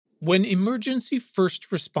When emergency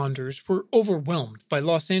first responders were overwhelmed by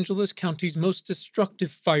Los Angeles County's most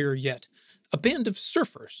destructive fire yet, a band of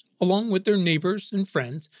surfers, along with their neighbors and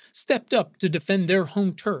friends, stepped up to defend their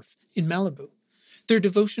home turf in Malibu. Their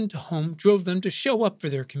devotion to home drove them to show up for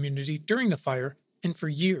their community during the fire and for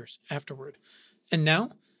years afterward. And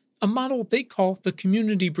now, a model they call the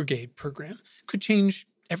Community Brigade program could change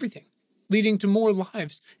everything, leading to more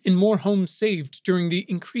lives and more homes saved during the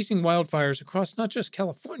increasing wildfires across not just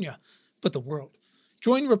California, but the world.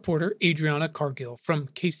 Join reporter Adriana Cargill from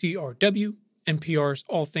KCRW, NPR's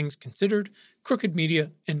All Things Considered, Crooked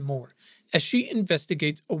Media, and more, as she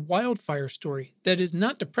investigates a wildfire story that is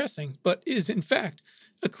not depressing, but is, in fact,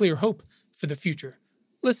 a clear hope for the future.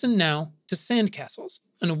 Listen now to Sandcastles,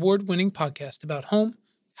 an award-winning podcast about home,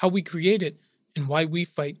 how we create it, and why we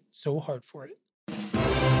fight so hard for it.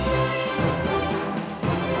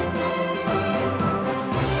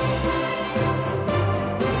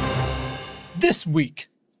 This week,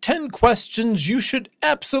 10 questions you should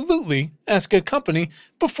absolutely ask a company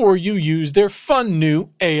before you use their fun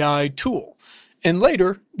new AI tool. And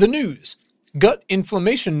later, the news. Gut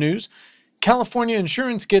inflammation news. California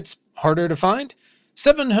insurance gets harder to find.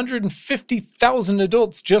 750,000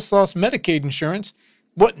 adults just lost Medicaid insurance.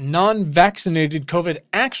 What non-vaccinated COVID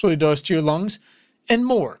actually does to your lungs. And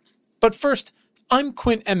more. But first, I'm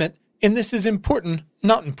Quinn Emmett, and this is Important,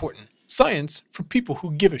 Not Important. Science for people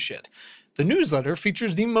who give a shit. The newsletter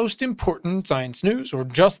features the most important science news, or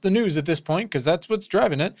just the news at this point, because that's what's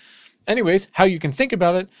driving it. Anyways, how you can think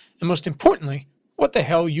about it, and most importantly, what the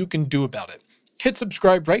hell you can do about it. Hit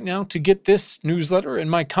subscribe right now to get this newsletter and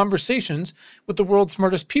my conversations with the world's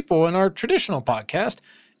smartest people in our traditional podcast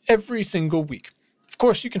every single week. Of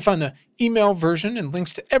course, you can find the email version and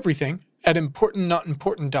links to everything at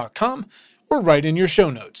importantnotimportant.com or right in your show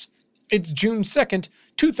notes. It's June 2nd,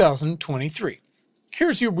 2023.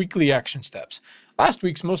 Here's your weekly action steps. Last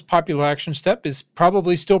week's most popular action step is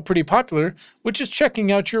probably still pretty popular, which is checking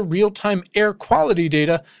out your real-time air quality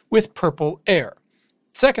data with Purple Air.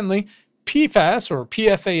 Secondly, PFAS or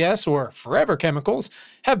PFAS or forever chemicals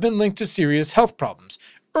have been linked to serious health problems.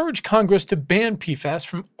 Urge Congress to ban PFAS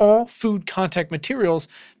from all food contact materials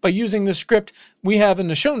by using the script we have in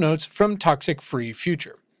the show notes from Toxic Free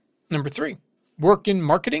Future. Number 3. Work in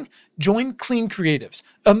marketing? Join Clean Creatives,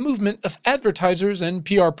 a movement of advertisers and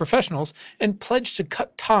PR professionals, and pledge to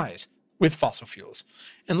cut ties with fossil fuels.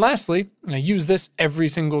 And lastly, and I use this every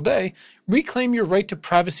single day, reclaim your right to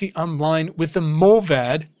privacy online with the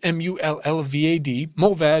Mullvad, M-U-L-L-V-A-D,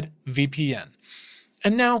 Mullvad VPN.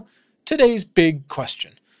 And now, today's big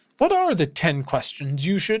question. What are the 10 questions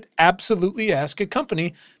you should absolutely ask a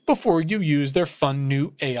company before you use their fun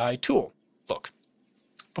new AI tool? Look.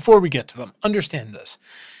 Before we get to them, understand this.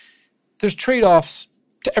 There's trade-offs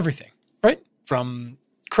to everything, right? From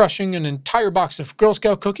crushing an entire box of Girl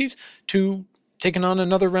Scout cookies to taking on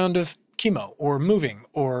another round of chemo or moving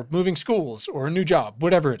schools or a new job,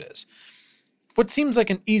 whatever it is. What seems like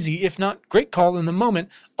an easy, if not great call in the moment,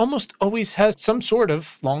 almost always has some sort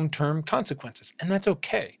of long-term consequences, and that's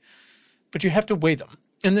okay. But you have to weigh them.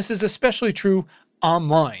 And this is especially true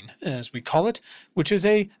online, as we call it, which is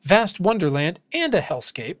a vast wonderland and a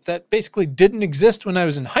hellscape that basically didn't exist when I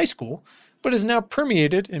was in high school, but has now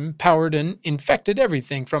permeated, empowered, and infected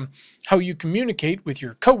everything from how you communicate with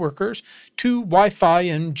your coworkers to Wi-Fi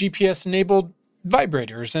and GPS-enabled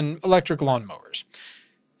vibrators and electric lawnmowers.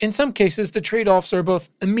 In some cases, the trade-offs are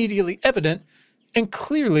both immediately evident and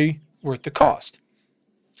clearly worth the cost.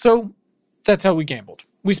 So that's how we gambled.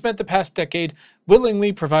 We spent the past decade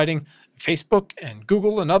willingly providing Facebook and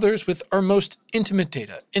Google and others with our most intimate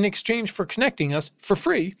data in exchange for connecting us for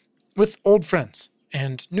free with old friends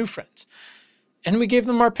and new friends. And we gave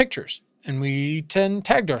them our pictures, and we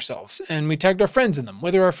tagged ourselves, and we tagged our friends in them,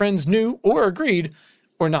 whether our friends knew or agreed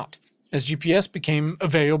or not. As GPS became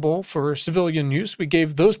available for civilian use, we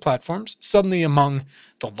gave those platforms, suddenly among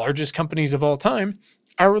the largest companies of all time,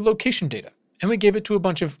 our location data, and we gave it to a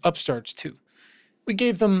bunch of upstarts too. We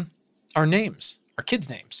gave them our names, our kids'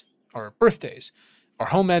 names, our birthdays, our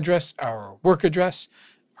home address, our work address,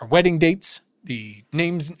 our wedding dates, the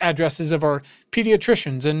names and addresses of our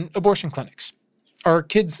pediatricians and abortion clinics, our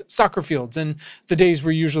kids' soccer fields and the days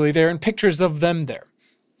we're usually there, and pictures of them there.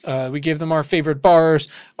 We gave them our favorite bars,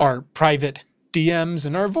 our private DMs,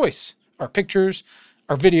 and our voice, our pictures,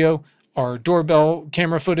 our video, our doorbell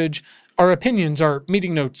camera footage, our opinions, our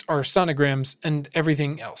meeting notes, our sonograms, and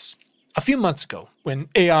everything else. A few months ago, when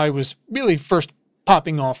AI was really first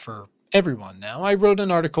popping off for everyone now, I wrote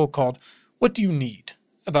an article called What Do You Need?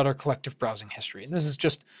 About our collective browsing history. And this is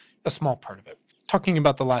just a small part of it, talking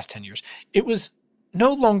about the last 10 years. It was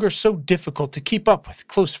no longer so difficult to keep up with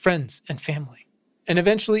close friends and family, and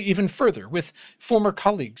eventually even further with former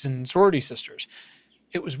colleagues and sorority sisters.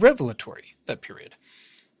 It was revelatory, that period.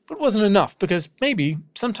 But it wasn't enough, because maybe,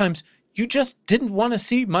 sometimes, you just didn't want to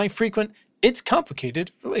see my frequent, it's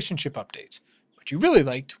complicated relationship updates. But you really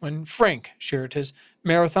liked when Frank shared his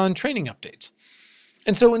marathon training updates.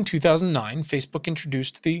 And so in 2009, Facebook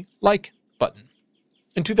introduced the like button.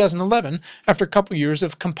 In 2011, after a couple years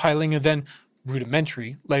of compiling a then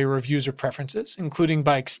rudimentary layer of user preferences, including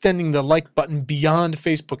by extending the like button beyond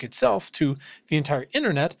Facebook itself to the entire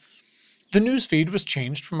internet, the newsfeed was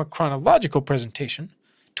changed from a chronological presentation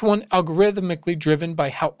to one algorithmically driven by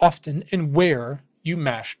how often and where you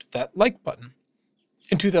mashed that like button.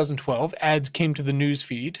 In 2012, ads came to the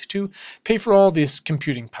newsfeed to pay for all this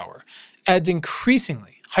computing power, ads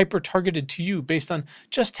increasingly hyper-targeted to you based on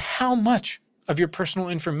just how much of your personal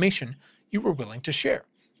information you were willing to share.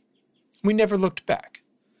 We never looked back.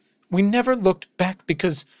 We never looked back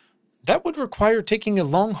because that would require taking a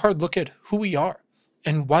long, hard look at who we are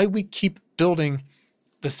and why we keep building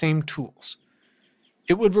the same tools.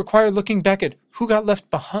 It would require looking back at who got left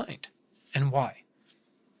behind and why.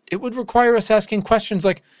 It would require us asking questions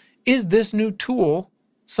like, is this new tool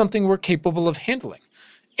something we're capable of handling?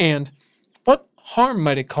 And what harm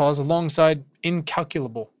might it cause alongside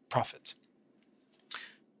incalculable profits?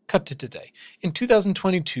 Cut to today. In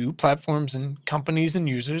 2022, platforms and companies and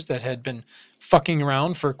users that had been fucking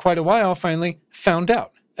around for quite a while finally found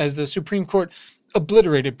out, as the Supreme Court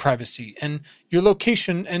obliterated privacy, and your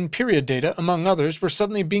location and period data, among others, were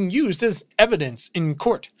suddenly being used as evidence in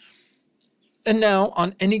court. And now,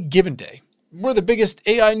 on any given day, we're the biggest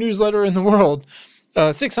AI newsletter in the world.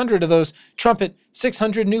 600 of those trumpet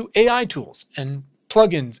 600 new AI tools and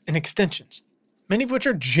plugins and extensions, many of which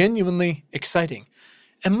are genuinely exciting,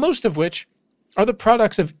 and most of which are the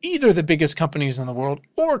products of either the biggest companies in the world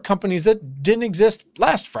or companies that didn't exist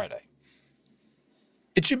last Friday.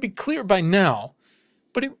 It should be clear by now,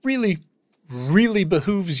 but it really, really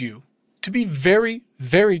behooves you to be very,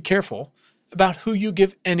 very careful about who you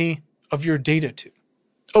give any of your data to.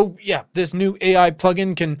 Oh yeah, this new AI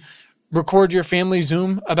plugin can record your family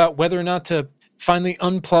Zoom about whether or not to finally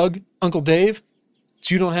unplug Uncle Dave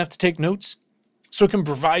so you don't have to take notes. So it can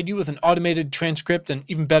provide you with an automated transcript and,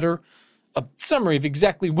 even better, a summary of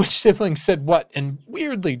exactly which sibling said what and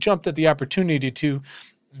weirdly jumped at the opportunity to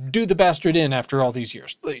do the bastard in after all these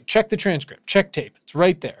years. Check the transcript, check tape, it's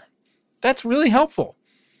right there. That's really helpful.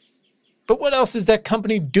 But what else is that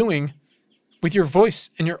company doing with your voice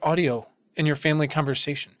and your audio and your family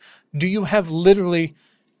conversation? Do you have literally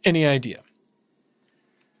any idea?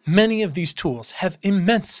 Many of these tools have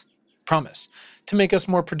immense promise to make us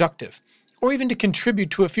more productive, or even to contribute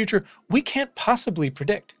to a future we can't possibly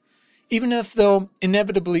predict, even if they'll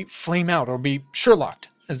inevitably flame out or be Sherlocked,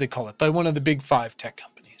 as they call it, by one of the big 5 tech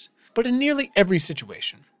companies. But in nearly every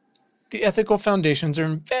situation, the ethical foundations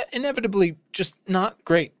are inevitably just not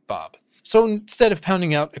great, Bob. So instead of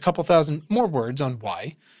pounding out a couple thousand more words on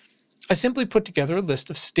why, I simply put together a list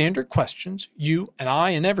of standard questions you and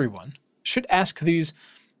I and everyone should ask these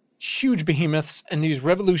huge behemoths and these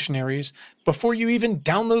revolutionaries before you even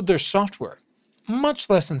download their software, much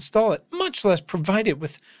less install it, much less provide it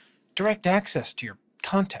with direct access to your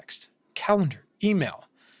context, calendar, email,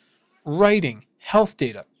 writing, health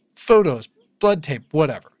data, photos, blood tape,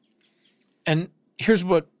 whatever. And here's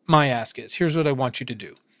what my ask is. Here's what I want you to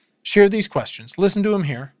do. Share these questions. Listen to them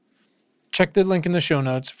here. Check the link in the show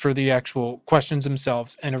notes for the actual questions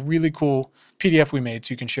themselves and a really cool PDF we made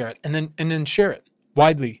so you can share it. And then share it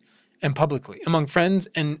widely and publicly among friends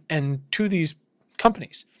and to these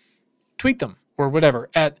companies. Tweet them or whatever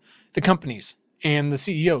at the companies and the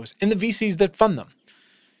CEOs and the VCs that fund them.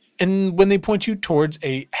 And when they point you towards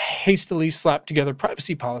a hastily slapped together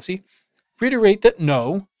privacy policy, reiterate that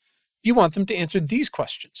no, you want them to answer these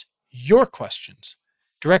questions, your questions,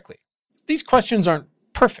 directly. These questions aren't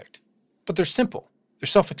perfect, but they're simple, they're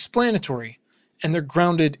self-explanatory, and they're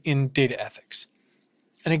grounded in data ethics.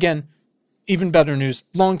 And again, even better news,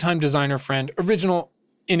 longtime designer friend, original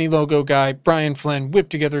Any logo guy, Brian Flynn, whipped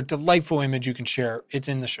together a delightful image you can share. It's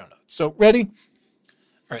in the show notes. So ready?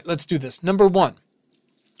 All right, let's do this. Number 1,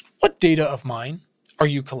 what data of mine are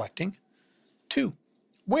you collecting? 2,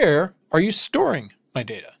 where are you storing my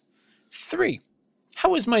data? 3,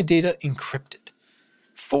 how is my data encrypted?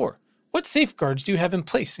 4, what safeguards do you have in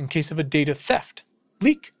place in case of a data theft,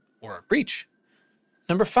 leak, or a breach?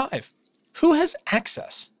 Number 5, who has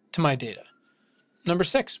access to my data? Number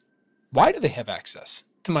 6, why do they have access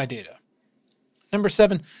to my data? Number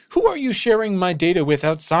 7, who are you sharing my data with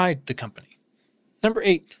outside the company? Number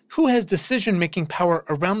 8, who has decision-making power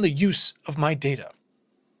around the use of my data?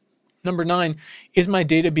 Number 9, is my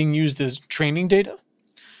data being used as training data?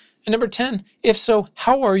 And number 10, if so,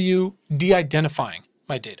 how are you de-identifying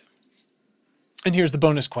my data? And here's the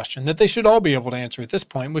bonus question that they should all be able to answer at this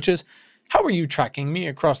point, which is, how are you tracking me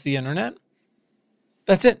across the internet?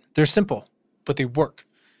 That's it. They're simple, but they work.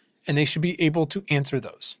 And they should be able to answer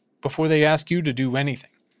those before they ask you to do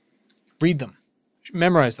anything. Read them,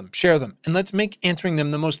 memorize them, share them, and let's make answering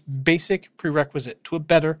them the most basic prerequisite to a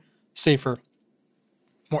better, safer,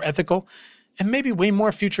 more ethical, and maybe way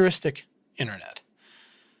more futuristic internet.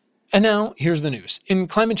 And now, here's the news. In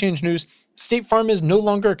climate change news, State Farm is no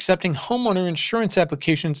longer accepting homeowner insurance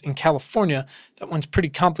applications in California. That one's pretty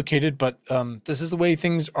complicated, but this is the way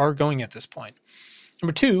things are going at this point.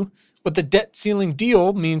 Number 2, what the debt ceiling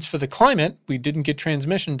deal means for the climate. We didn't get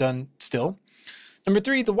transmission done still. Number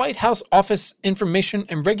 3, the White House Office Information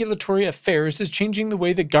and Regulatory Affairs is changing the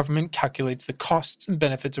way the government calculates the costs and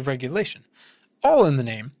benefits of regulation, all in the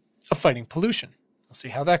name of fighting pollution. We'll see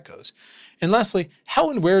how that goes. And lastly, how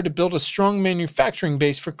and where to build a strong manufacturing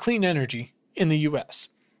base for clean energy in the U.S.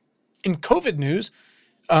 In COVID news,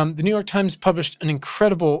 the New York Times published an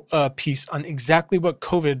incredible piece on exactly what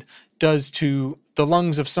COVID does to the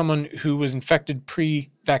lungs of someone who was infected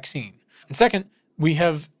pre-vaccine. And second, we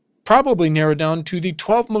have probably narrowed down to the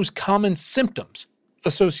 12 most common symptoms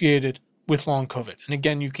associated with long COVID. And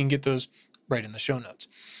again, you can get those right in the show notes.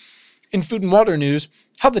 In food and water news,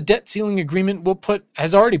 how the debt ceiling agreement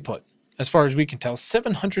has already put, as far as we can tell,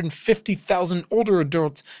 750,000 older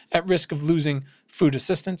adults at risk of losing food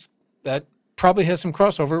assistance. That probably has some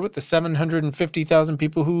crossover with the 750,000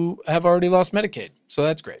 people who have already lost Medicaid. So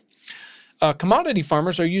that's great. Commodity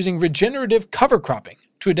farmers are using regenerative cover cropping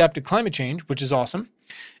to adapt to climate change, which is awesome.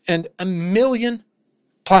 And 1 million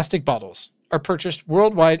plastic bottles are purchased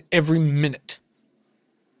worldwide every minute.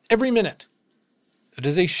 Every minute. That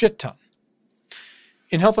is a shit ton.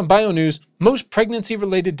 In health and bio news, most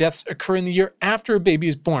pregnancy-related deaths occur in the year after a baby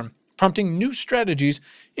is born, prompting new strategies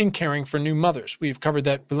in caring for new mothers. We've covered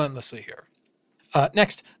that relentlessly here.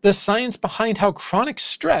 Next, the science behind how chronic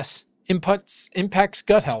stress impacts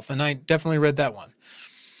gut health, and I definitely read that one.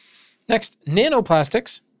 Next,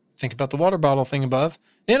 nanoplastics. Think about the water bottle thing above.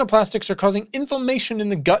 Nanoplastics are causing inflammation in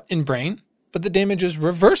the gut and brain, but the damage is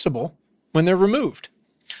reversible when they're removed.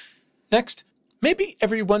 Next, maybe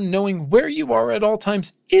everyone knowing where you are at all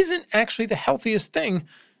times isn't actually the healthiest thing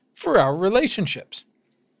for our relationships.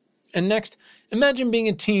 And next, imagine being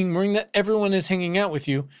a teen worrying that everyone is hanging out with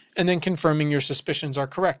you and then confirming your suspicions are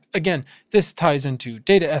correct. Again, this ties into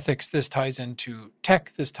data ethics, this ties into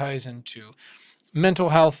tech, this ties into mental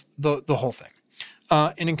health, the whole thing.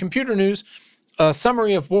 And in computer news, a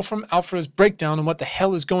summary of Wolfram Alpha's breakdown on what the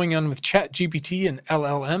hell is going on with ChatGPT and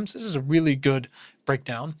LLMs. This is a really good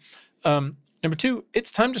breakdown. Number 2,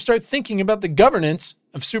 it's time to start thinking about the governance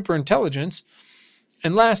of superintelligence.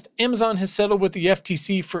 And last, Amazon has settled with the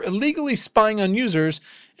FTC for illegally spying on users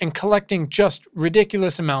and collecting just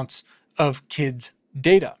ridiculous amounts of kids'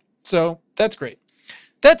 data. So that's great.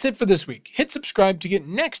 That's it for this week. Hit subscribe to get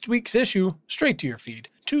next week's issue straight to your feed.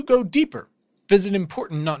 To go deeper, visit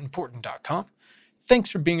importantnotimportant.com.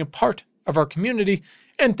 Thanks for being a part of our community,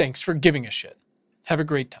 and thanks for giving a shit. Have a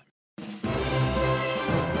great time.